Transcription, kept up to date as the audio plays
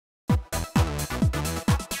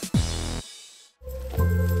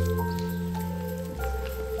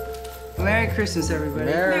Merry Christmas, everybody.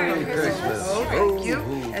 Merry Christmas. Oh, thank you.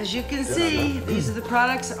 As you can see, these are the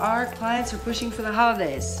products our clients are pushing for the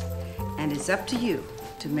holidays. And it's up to you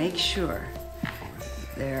to make sure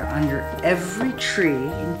they're under every tree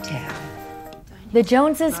in town. The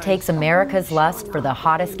Joneses takes America's lust for the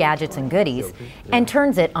hottest gadgets and goodies and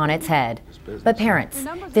turns it on its head. But parents,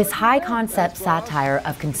 this high-concept satire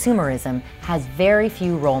of consumerism has very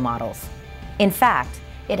few role models. In fact,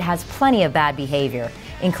 it has plenty of bad behavior,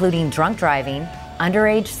 including drunk driving,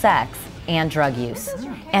 underage sex, and drug use.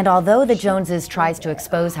 And although The Joneses tries to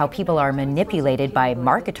expose how people are manipulated by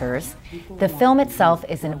marketers, the film itself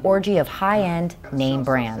is an orgy of high-end name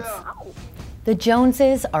brands. The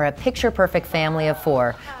Joneses are a picture-perfect family of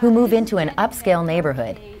four who move into an upscale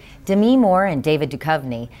neighborhood. Demi Moore and David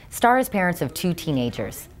Duchovny star as parents of two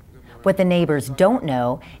teenagers. What the neighbors don't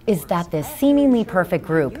know is that this seemingly perfect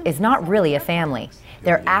group is not really a family.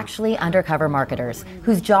 They're actually undercover marketers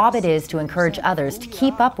whose job it is to encourage others to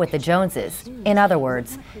keep up with the Joneses. In other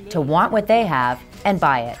words, to want what they have and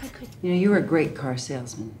buy it. You know, you were a great car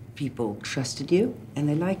salesman. People trusted you and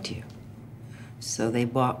they liked you. So they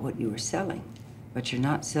bought what you were selling. But you're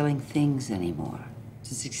not selling things anymore.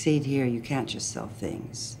 To succeed here, you can't just sell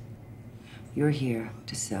things. You're here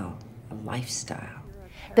to sell a lifestyle.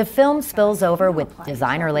 The film spills over with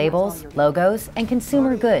designer labels, logos, and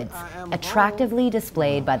consumer goods, attractively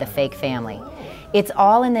displayed by the fake family. It's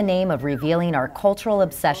all in the name of revealing our cultural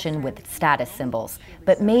obsession with status symbols,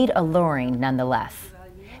 but made alluring nonetheless.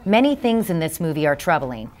 Many things in this movie are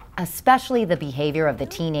troubling, especially the behavior of the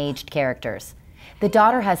teenaged characters. The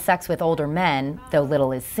daughter has sex with older men, though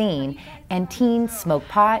little is seen, and teens smoke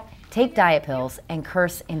pot, take diet pills, and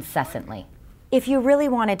curse incessantly. If you really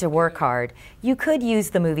wanted to work hard, you could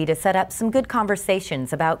use the movie to set up some good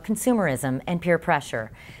conversations about consumerism and peer pressure.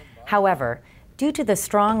 However, due to the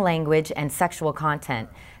strong language and sexual content,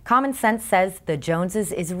 Common Sense says The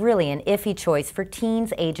Joneses is really an iffy choice for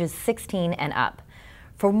teens ages 16 and up.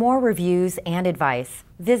 For more reviews and advice,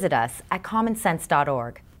 visit us at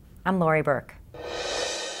commonsense.org. I'm Lori Burke.